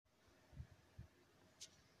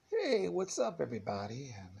Hey, what's up,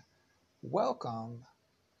 everybody? And welcome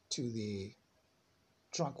to the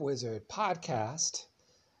Drunk Wizard podcast.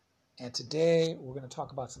 And today we're going to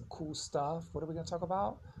talk about some cool stuff. What are we going to talk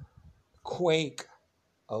about? Quake.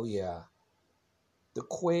 Oh, yeah. The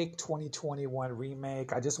Quake 2021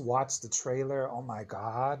 remake. I just watched the trailer. Oh, my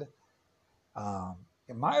God. Um,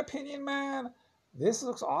 in my opinion, man, this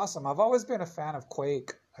looks awesome. I've always been a fan of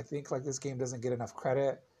Quake. I think like this game doesn't get enough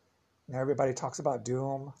credit. Everybody talks about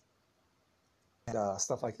Doom and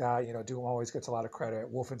stuff like that. Doom always gets a lot of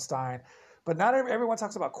credit. Wolfenstein, but not everyone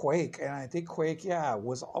talks about Quake. And I think Quake, yeah,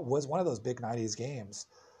 was one of those big '90s games.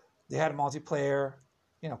 They had multiplayer.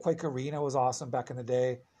 Quake Arena was awesome back in the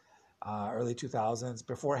day, early 2000s,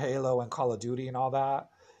 before Halo and Call of Duty and all that.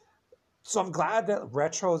 So I'm glad that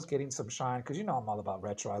retro is getting some shine because I'm all about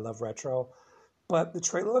retro. I love retro. But the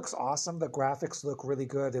trailer looks awesome. The graphics look really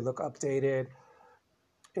good. They look updated.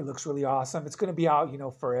 It looks really awesome. It's going to be out,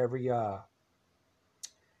 for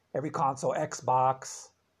every console, Xbox,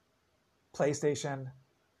 PlayStation,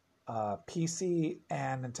 PC,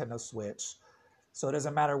 and Nintendo Switch. So it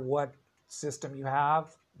doesn't matter what system you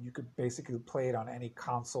have, you could basically play it on any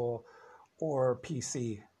console or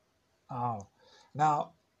PC. Now,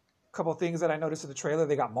 a couple of things that I noticed in the trailer,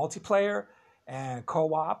 they got multiplayer and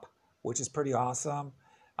co-op, which is pretty awesome.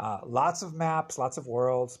 Lots of maps, lots of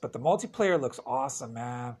worlds, but the multiplayer looks awesome,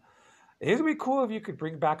 man. It would be cool if you could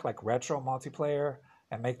bring back like retro multiplayer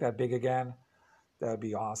and make that big again. That would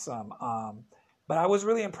be awesome. But I was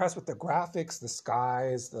really impressed with the graphics, the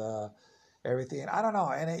skies, the everything. I don't know.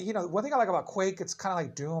 And one thing I like about Quake, it's kind of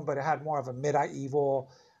like Doom, but it had more of a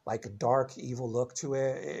medieval, like a dark, evil look to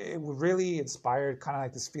it. It really inspired kind of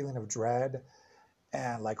like this feeling of dread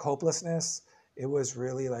and like hopelessness. It was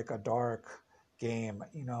really like a dark game.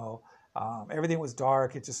 Everything was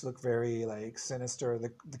dark. It just looked very like sinister.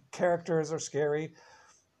 The characters are scary.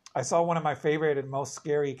 I saw one of my favorite and most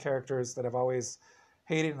scary characters that I've always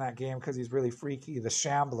hated in that game because he's really freaky, the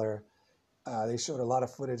Shambler. They showed a lot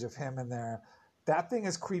of footage of him in there. That thing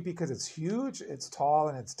is creepy because it's huge, it's tall,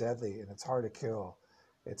 and it's deadly, and it's hard to kill.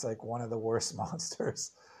 It's like one of the worst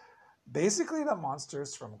monsters. Basically, the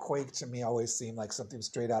monsters from Quake to me always seem like something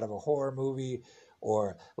straight out of a horror movie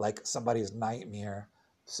or like somebody's nightmare.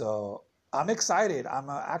 So I'm excited. I'm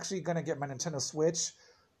actually going to get my Nintendo Switch.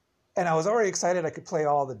 And I was already excited I could play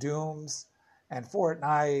all the Dooms and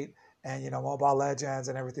Fortnite and, Mobile Legends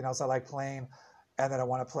and everything else I like playing. And then I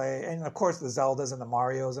want to play, and of course the Zeldas and the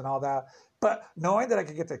Marios and all that. But knowing that I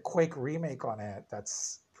could get the Quake remake on it,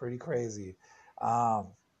 that's pretty crazy. But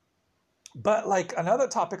like another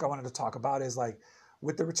topic I wanted to talk about is like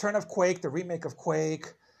with the return of Quake, the remake of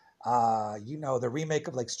Quake, the remake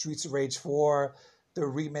of like Streets of Rage 4, the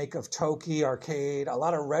remake of Toki Arcade, a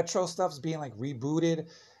lot of retro stuff's being like rebooted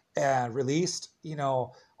and released,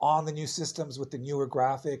 on the new systems with the newer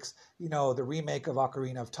graphics, the remake of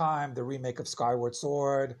Ocarina of Time, the remake of Skyward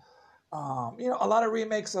Sword, a lot of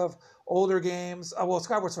remakes of older games. Well,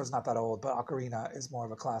 Skyward Sword's not that old, but Ocarina is more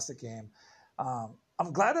of a classic game.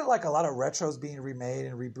 I'm glad that like a lot of retros being remade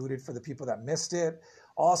and rebooted for the people that missed it.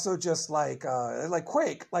 Also, just like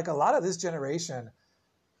Quake, like a lot of this generation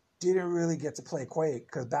didn't really get to play Quake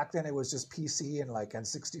because back then it was just PC and like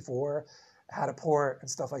N64 had a port and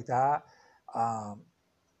stuff like that.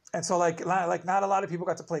 And so like not a lot of people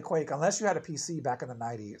got to play Quake unless you had a PC back in the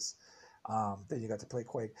 90s. Then you got to play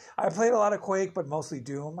Quake. I played a lot of Quake, but mostly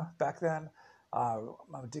Doom back then. I'm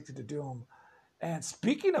addicted to Doom. And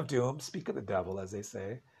speaking of Doom, speak of the devil, as they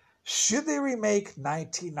say, should they remake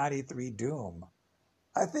 1993 Doom?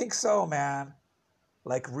 I think so, man.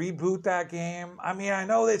 Like reboot that game. I mean, I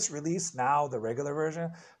know it's released now, the regular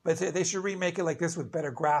version, but they should remake it like this with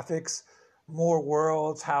better graphics, more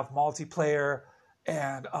worlds, have multiplayer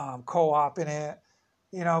and co-op in it.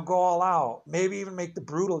 Go all out. Maybe even make the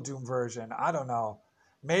brutal Doom version. I don't know.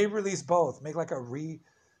 Maybe release both. Make like a reboot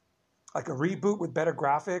with better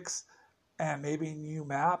graphics and maybe new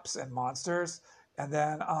maps and monsters, and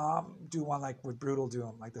then do one like with brutal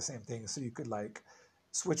Doom, like the same thing. So you could like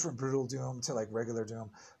switch from brutal Doom to like regular Doom.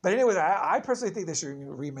 But anyway, I personally think they should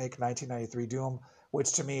remake 1993 Doom,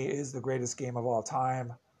 which to me is the greatest game of all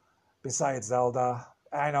time, besides Zelda.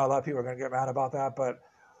 I know a lot of people are going to get mad about that, but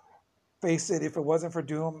face it, if it wasn't for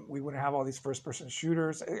Doom, we wouldn't have all these first-person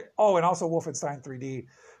shooters. Oh, and also Wolfenstein 3D.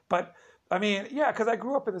 But, I mean, yeah, because I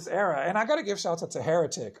grew up in this era, and I got to give shout-out to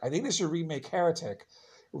Heretic. I think they should remake Heretic.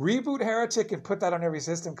 Reboot Heretic and put that on every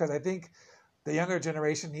system, because I think the younger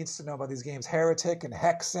generation needs to know about these games. Heretic and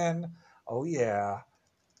Hexen. Oh, yeah.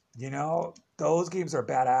 Those games are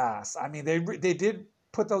badass. I mean, they did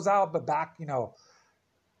put those out, but back,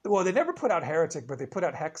 Well, they never put out Heretic, but they put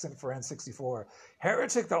out Hexen for N64.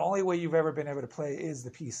 Heretic, the only way you've ever been able to play is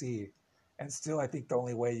the PC. And still, I think the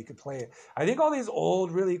only way you could play it. I think all these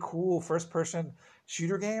old, really cool first-person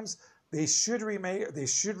shooter games, they should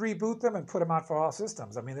reboot them and put them out for all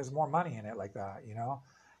systems. I mean, there's more money in it like that, you know?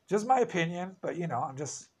 Just my opinion, but you know, I'm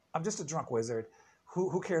just a drunk wizard.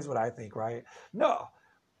 Who cares what I think, right? No,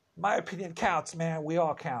 my opinion counts, man. We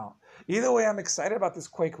all count. Either way, I'm excited about this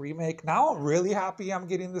Quake remake. Now I'm really happy I'm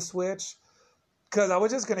getting the Switch because I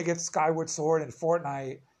was just gonna get Skyward Sword and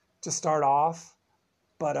Fortnite to start off,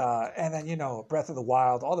 but and then you know Breath of the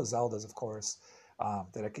Wild, all the Zeldas, of course,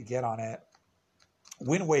 that I could get on it.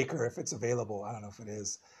 Wind Waker, if it's available. I don't know if it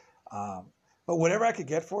is, but whatever I could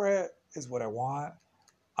get for it is what I want.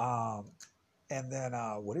 And then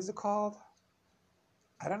what is it called?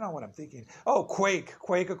 I don't know what I'm thinking. Oh, Quake.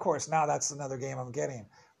 Quake, of course. Now that's another game I'm getting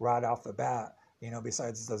right off the bat. You know,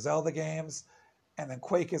 besides the Zelda games. And then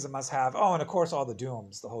Quake is a must-have. Oh, and of course all the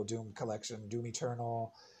Dooms. The whole Doom collection. Doom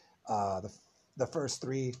Eternal. The first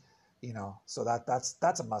three. You know, so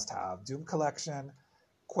that's a must-have. Doom collection.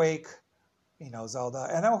 Quake. You know, Zelda.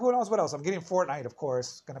 And then who knows what else. I'm getting Fortnite, of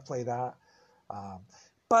course. Going to play that.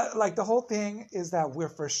 But, like, the whole thing is that we're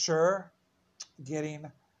for sure getting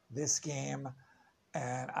this game,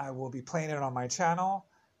 and I will be playing it on my channel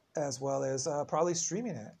as well as probably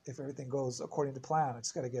streaming it if everything goes according to plan. I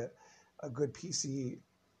just got to get a good PC,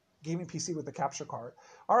 gaming PC with a capture card.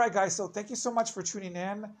 All right, guys, so thank you so much for tuning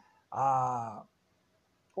in.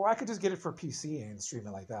 Or I could just get it for PC and stream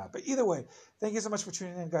it like that. But either way, thank you so much for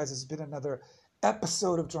tuning in, guys. This has been another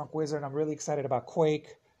episode of Drunk Wizard. I'm really excited about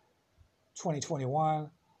Quake 2021.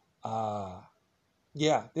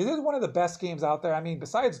 Yeah, this is one of the best games out there. I mean,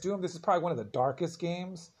 besides Doom, this is probably one of the darkest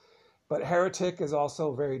games. But Heretic is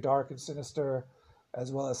also very dark and sinister, as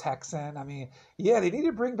well as Hexen. I mean, yeah, they need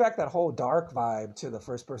to bring back that whole dark vibe to the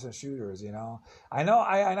first-person shooters, you know?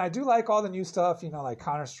 I do like all the new stuff, you know, like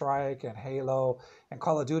Counter-Strike and Halo and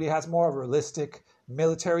Call of Duty has more of a realistic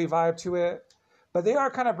military vibe to it. But they are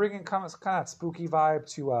kind of bringing kind of spooky vibe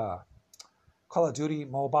to Call of Duty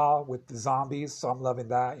Mobile with the zombies, so I'm loving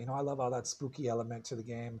that. You know, I love all that spooky element to the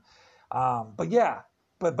game. But yeah,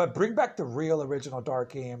 but bring back the real original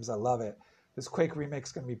dark games. I love it. This Quake remake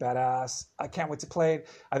is going to be badass. I can't wait to play it.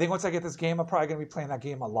 I think once I get this game, I'm probably going to be playing that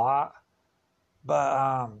game a lot.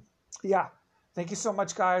 But yeah, thank you so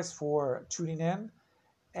much, guys, for tuning in.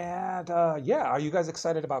 And yeah, are you guys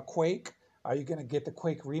excited about Quake? Are you going to get the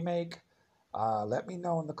Quake remake? Let me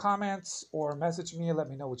know in the comments or message me and let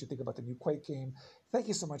me know what you think about the new Quake game. Thank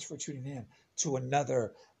you so much for tuning in to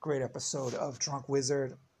another great episode of Drunk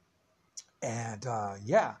Wizard. And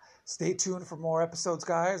yeah, stay tuned for more episodes,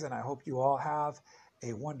 guys. And I hope you all have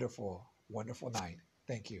a wonderful, wonderful night.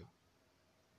 Thank you.